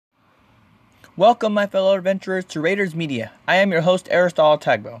Welcome, my fellow adventurers, to Raiders Media. I am your host, Aristotle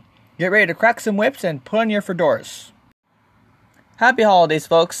Tagbo. Get ready to crack some whips and put on your fedoras. Happy holidays,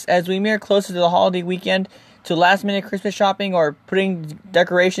 folks. As we near closer to the holiday weekend, to last-minute Christmas shopping or putting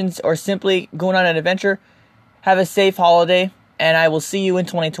decorations or simply going on an adventure, have a safe holiday, and I will see you in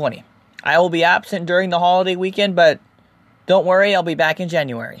 2020. I will be absent during the holiday weekend, but don't worry, I'll be back in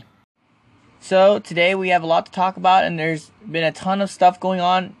January. So, today we have a lot to talk about, and there's been a ton of stuff going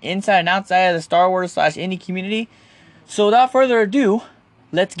on inside and outside of the Star Wars / indie community. So, without further ado,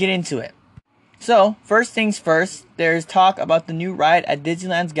 let's get into it. So, first things first, there's talk about the new ride at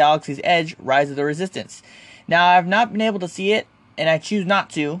Disneyland's Galaxy's Edge, Rise of the Resistance. Now, I've not been able to see it, and I choose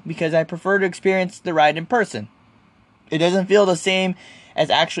not to, because I prefer to experience the ride in person. It doesn't feel the same as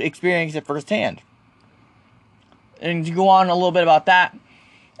actually experiencing it firsthand. And to go on a little bit about that,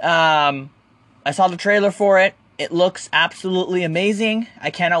 I saw the trailer for it. It looks absolutely amazing.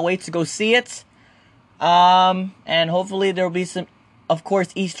 I cannot wait to go see it. And hopefully there will be some, of course,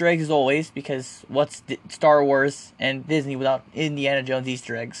 Easter eggs as always, because what's Star Wars and Disney without Indiana Jones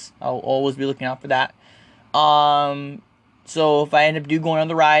Easter eggs? I'll always be looking out for that. So if I end up going on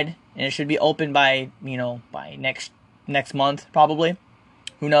the ride, and it should be open by next month, probably.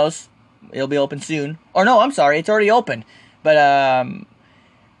 Who knows? It'll be open soon. Or no, I'm sorry, it's already open. But,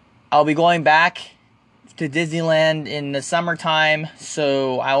 I'll be going back to Disneyland in the summertime,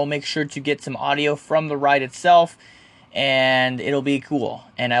 so I will make sure to get some audio from the ride itself, and it'll be cool,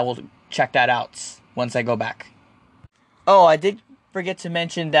 and I will check that out once I go back. Oh, I did forget to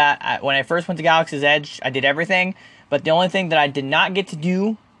mention that when I first went to Galaxy's Edge, I did everything, but the only thing that I did not get to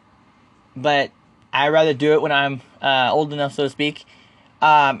do, but I'd rather do it when I'm old enough, so to speak,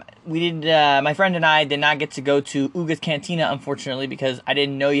 my friend and I did not get to go to Uga's Cantina, unfortunately, because I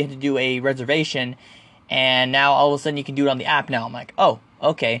didn't know you had to do a reservation, and now all of a sudden you can do it on the app now. I'm like, oh,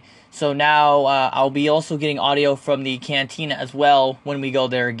 okay. So now I'll be also getting audio from the cantina as well when we go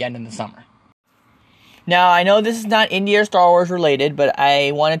there again in the summer. Now, I know this is not indie or Star Wars related, but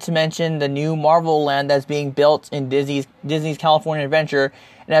I wanted to mention the new Marvel land that's being built in Disney's California Adventure,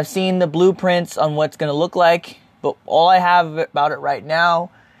 and I've seen the blueprints on what it's going to look like. But all I have about it right now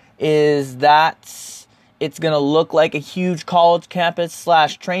is that it's going to look like a huge college campus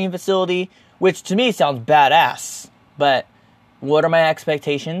 / training facility, which to me sounds badass. But what are my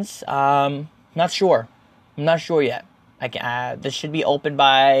expectations? Not sure. I'm not sure yet. This should be open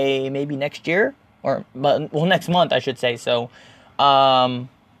by maybe next year, next month, I should say. So,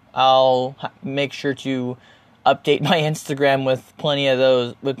 I'll make sure to update my Instagram with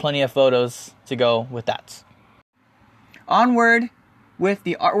plenty of photos to go with that. Onward with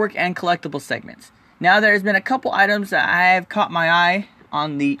the artwork and collectible segments. Now, there's been a couple items that have caught my eye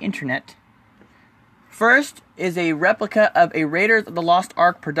on the internet. First is a replica of a Raiders of the Lost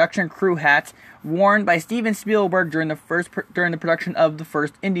Ark production crew hat worn by Steven Spielberg during the production of the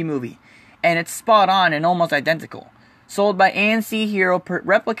first Indy movie, and it's spot on and almost identical. Sold by ANC Hero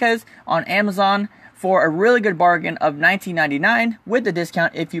replicas on Amazon for a really good bargain of $19.99 with the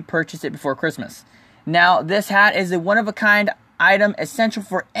discount if you purchase it before Christmas. Now, this hat is a one-of-a-kind item essential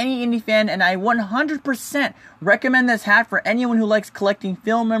for any indie fan, and I 100% recommend this hat for anyone who likes collecting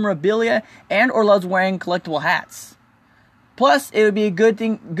film memorabilia and or loves wearing collectible hats. Plus, it would be a good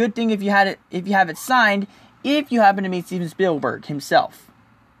thing if you have it signed if you happen to meet Steven Spielberg himself.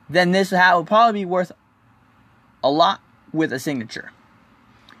 Then this hat would probably be worth a lot with a signature.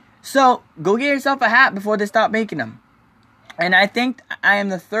 So, go get yourself a hat before they stop making them. And I think I am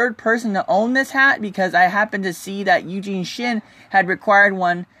the third person to own this hat because I happened to see that Eugene Shin had required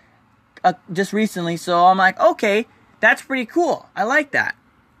one just recently. So I'm like, okay, that's pretty cool. I like that.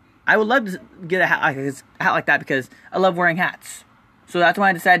 I would love to get a hat like that because I love wearing hats. So that's why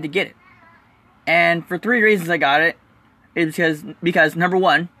I decided to get it. And for 3 reasons I got it. It's because number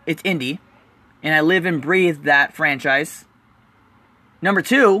one, it's indie. And I live and breathe that franchise. Number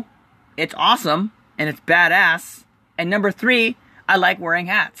 2, it's awesome. And it's badass. And number 3, I like wearing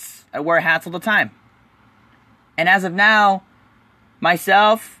hats. I wear hats all the time. And as of now,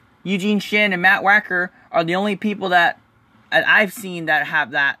 myself, Eugene Shin, and Matt Wacker are the only people that I've seen that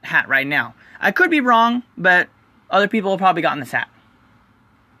have that hat right now. I could be wrong, but other people have probably gotten this hat.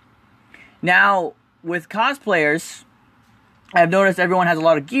 Now, with cosplayers, I've noticed everyone has a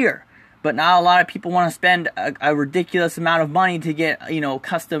lot of gear. But not a lot of people want to spend a ridiculous amount of money to get,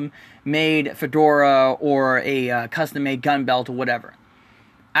 custom-made fedora or a custom-made gun belt or whatever.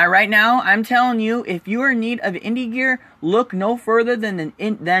 Right now, I'm telling you, if you are in need of indie gear, look no further than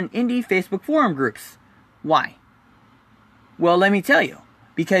indie Facebook forum groups. Why? Well, let me tell you.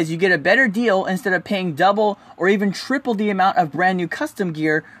 because you get a better deal instead of paying double or even triple the amount of brand new custom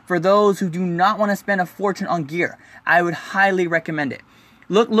gear for those who do not want to spend a fortune on gear. I would highly recommend it.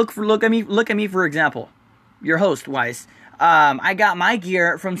 Look at me for example. Your host, Wise. I got my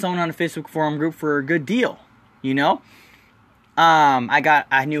gear from someone on a Facebook forum group for a good deal. You know? I got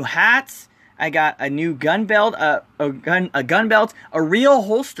a new hat. I got a new gun belt, a gun belt, a real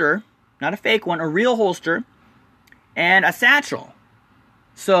holster, not a fake one, a real holster, and a satchel.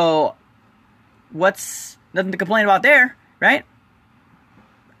 So, what's nothing to complain about there, right?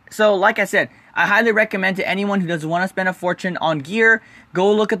 So, like I said, I highly recommend to anyone who doesn't want to spend a fortune on gear,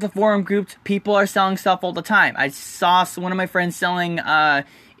 go look at the forum groups. People are selling stuff all the time. I saw one of my friends selling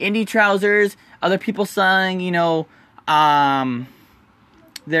indie trousers, other people selling,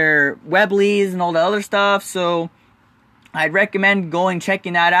 their Webleys and all the other stuff. So I'd recommend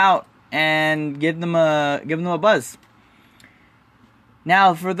checking that out and give them a buzz.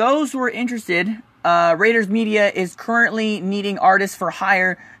 Now, for those who are interested, Raiders Media is currently needing artists for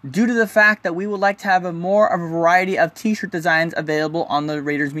hire due to the fact that we would like to have more of a variety of t-shirt designs available on the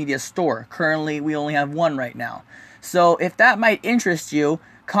Raiders Media store. Currently, we only have one right now. So if that might interest you,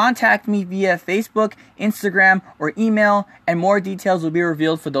 contact me via Facebook, Instagram, or email, and more details will be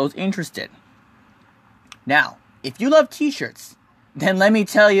revealed for those interested. Now, if you love t-shirts, then let me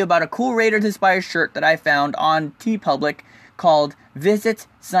tell you about a cool Raiders-inspired shirt that I found on TeePublic called Visit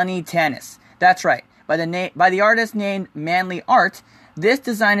Sunny Tanis. That's right. By the artist named Manly Art, this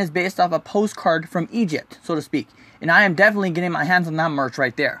design is based off a postcard from Egypt, so to speak. And I am definitely getting my hands on that merch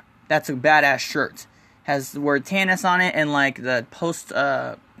right there. That's a badass shirt. Has the word Tanis on it and like the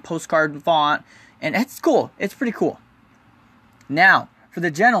postcard font. And it's cool. It's pretty cool. Now, for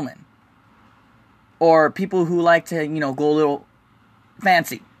the gentlemen, or people who like to, go a little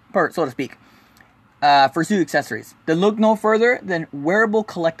fancy, so to speak, for suit accessories, then look no further than Wearable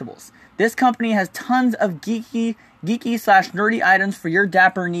Collectibles. This company has tons of geeky/nerdy items for your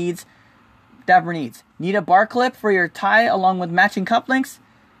dapper needs. Need a bar clip for your tie along with matching cufflinks?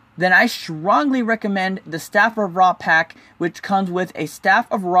 Then I strongly recommend the Staff of Ra pack, which comes with a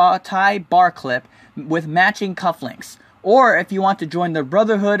Staff of Ra tie bar clip with matching cufflinks. Or if you want to join the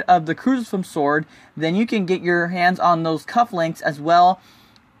Brotherhood of the Crucifix Sword, then you can get your hands on those cufflinks as well.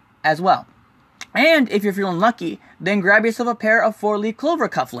 And if you're feeling lucky, then grab yourself a pair of 4-leaf clover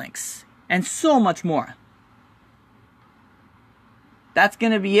cufflinks. And so much more. That's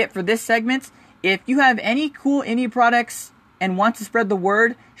going to be it for this segment. If you have any cool indie products and want to spread the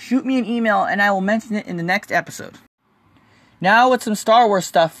word, shoot me an email and I will mention it in the next episode. Now with some Star Wars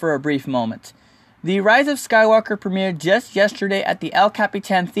stuff for a brief moment. The Rise of Skywalker premiered just yesterday at the El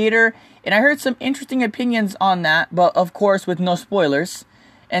Capitan Theater, and I heard some interesting opinions on that, but of course with no spoilers.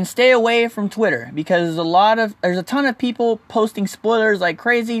 And stay away from Twitter, because there's a ton of people posting spoilers like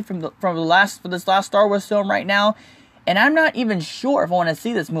crazy for this last Star Wars film right now, and I'm not even sure if I want to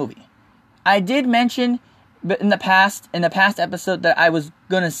see this movie. I did mention in the past episode that I was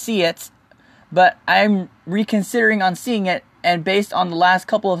going to see it, but I'm reconsidering on seeing it, and based on the last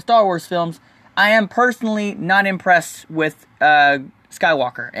couple of Star Wars films, I am personally not impressed with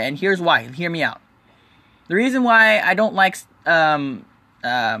Skywalker, and here's why. Hear me out. The reason why I don't like Rise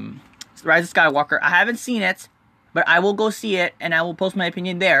of Skywalker, I haven't seen it, but I will go see it and I will post my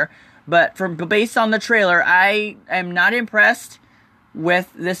opinion there. But based on the trailer, I am not impressed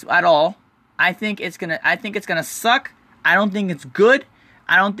with this at all. I think it's gonna suck. I don't think it's good.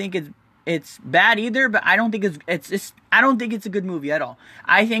 I don't think it's bad either, but I don't think it's a good movie at all.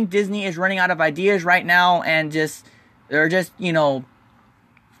 I think Disney is running out of ideas right now, and they're just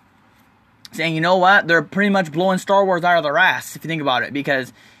saying, you know what, they're pretty much blowing Star Wars out of their ass, if you think about it,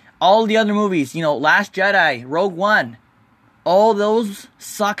 because all the other movies, Last Jedi, Rogue One, all those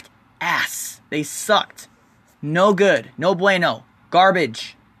sucked ass. They sucked. No good. No bueno.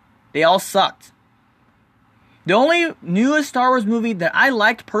 Garbage. They all sucked. The only newest Star Wars movie that I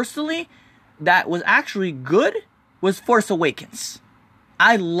liked personally that was actually good was Force Awakens.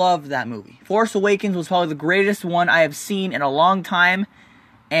 I loved that movie. Force Awakens was probably the greatest one I have seen in a long time.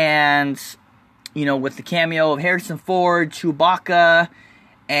 And, with the cameo of Harrison Ford, Chewbacca,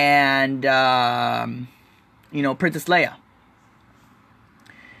 and, Princess Leia.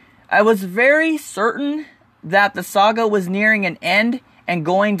 I was very certain that the saga was nearing an end and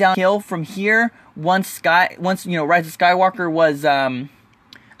going downhill from here once Rise of Skywalker was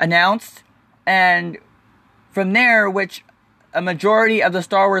announced, and from there, which a majority of the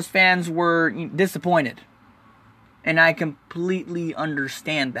Star Wars fans were disappointed, and I completely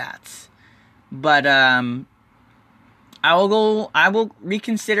understand that. But I will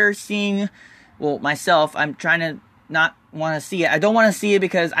reconsider seeing. Well, myself, I'm trying to not want to see it. I don't want to see it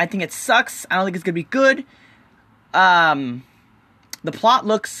because I think it sucks. I don't think it's going to be good. The plot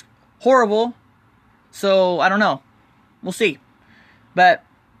looks horrible. So, I don't know. We'll see. But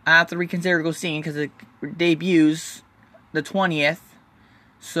I have to reconsider go seeing because it debuts the 20th.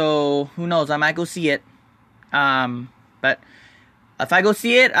 So, who knows? I might go see it. But if I go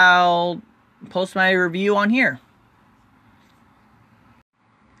see it, I'll post my review on here.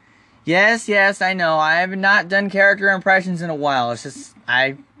 Yes, I know. I have not done character impressions in a while. It's just,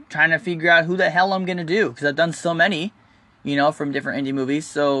 I'm trying to figure out who the hell I'm going to do. Because I've done so many, from different indie movies.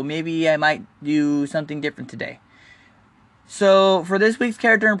 So maybe I might do something different today. So for this week's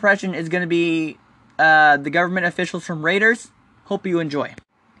character impression is going to be the government officials from Raiders. Hope you enjoy.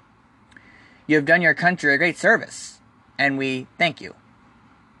 You have done your country a great service. And we thank you.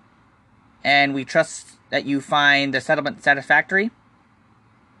 And we trust that you find the settlement satisfactory.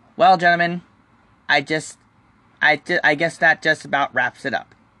 Well, gentlemen, I guess that just about wraps it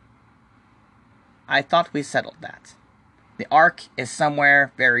up. I thought we settled that. The Ark is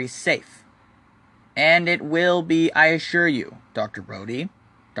somewhere very safe. And it will be, I assure you, Dr. Brody,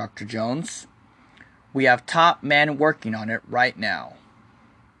 Dr. Jones. We have top men working on it right now.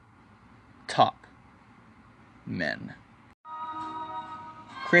 Top men.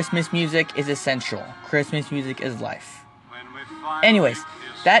 Christmas music is essential. Christmas music is life. Anyways,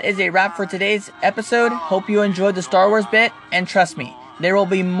 that is a wrap for today's episode. Hope you enjoyed the Star Wars bit, and trust me, there will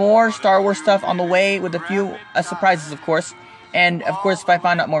be more Star Wars stuff on the way with a few surprises, of course. And, of course, if I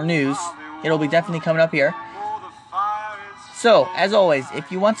find out more news, it'll be definitely coming up here. So, as always, if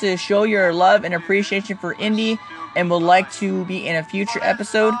you want to show your love and appreciation for indie and would like to be in a future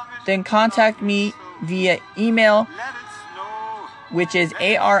episode, then contact me via email, which is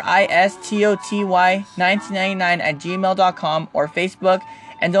aristoty1999@gmail.com, or Facebook.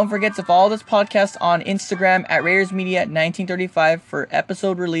 And don't forget to follow this podcast on Instagram at RaidersMedia1935 for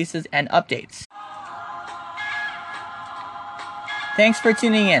episode releases and updates. Thanks for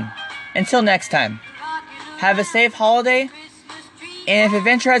tuning in. Until next time, have a safe holiday, and if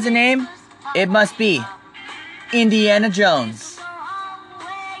adventure has a name, it must be Indiana Jones.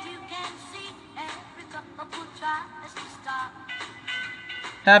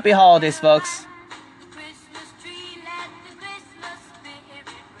 Happy holidays, folks.